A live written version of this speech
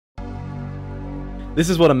This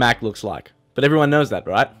is what a Mac looks like, but everyone knows that,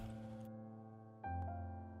 right?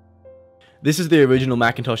 This is the original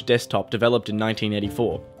Macintosh desktop developed in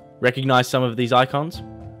 1984. Recognize some of these icons?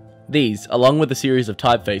 These, along with a series of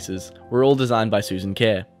typefaces, were all designed by Susan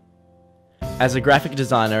Kare. As a graphic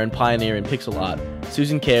designer and pioneer in pixel art,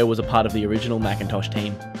 Susan Kare was a part of the original Macintosh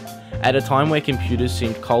team. At a time where computers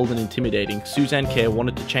seemed cold and intimidating, Susan Kare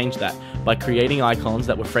wanted to change that by creating icons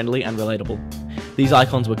that were friendly and relatable. These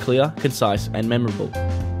icons were clear, concise, and memorable.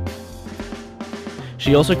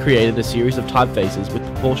 She also created a series of typefaces with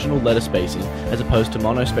proportional letter spacing as opposed to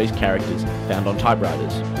monospaced characters found on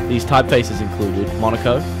typewriters. These typefaces included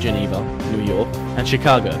Monaco, Geneva, New York, and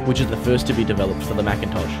Chicago, which is the first to be developed for the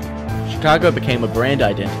Macintosh. Chicago became a brand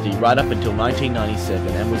identity right up until 1997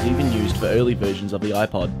 and was even used for early versions of the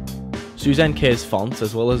iPod. Susan Kare's fonts,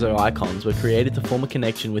 as well as her icons, were created to form a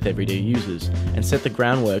connection with everyday users and set the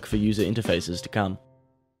groundwork for user interfaces to come.